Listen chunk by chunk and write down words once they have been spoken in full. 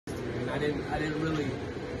I didn't really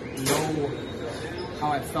know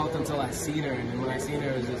how I felt until I seen her, and when I seen her,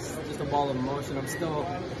 it was just a ball of emotion. I'm still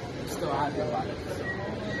happy about it.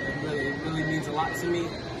 So it really means a lot to me.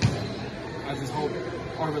 I just hope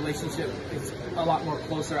our relationship is a lot more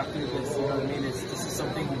closer after this. You know what I mean? It's just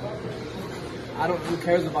something. Who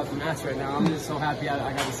cares about the match right now? I'm just so happy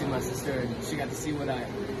I got to see my sister, and she got to see what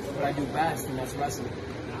I do best, and that's wrestling.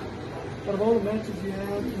 Out of all the matches you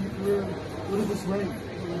had in your career, what is this rank?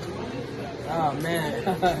 Oh man,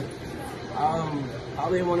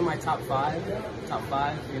 probably one of my top five.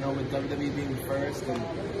 You know, with WWE being first, and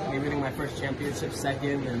me winning my first championship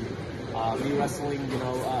second, and me wrestling, you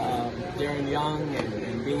know, Darren Young,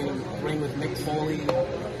 and being in the ring with Mick Foley,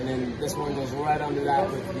 and then this one goes right under that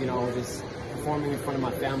with, you know, just performing in front of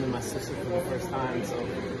my family, my sister for the first time. So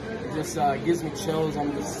it just gives me chills.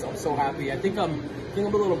 I'm so happy. I think I'm a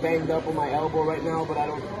little banged up on my elbow right now, but I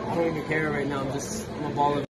don't even care right now. I'm a ball of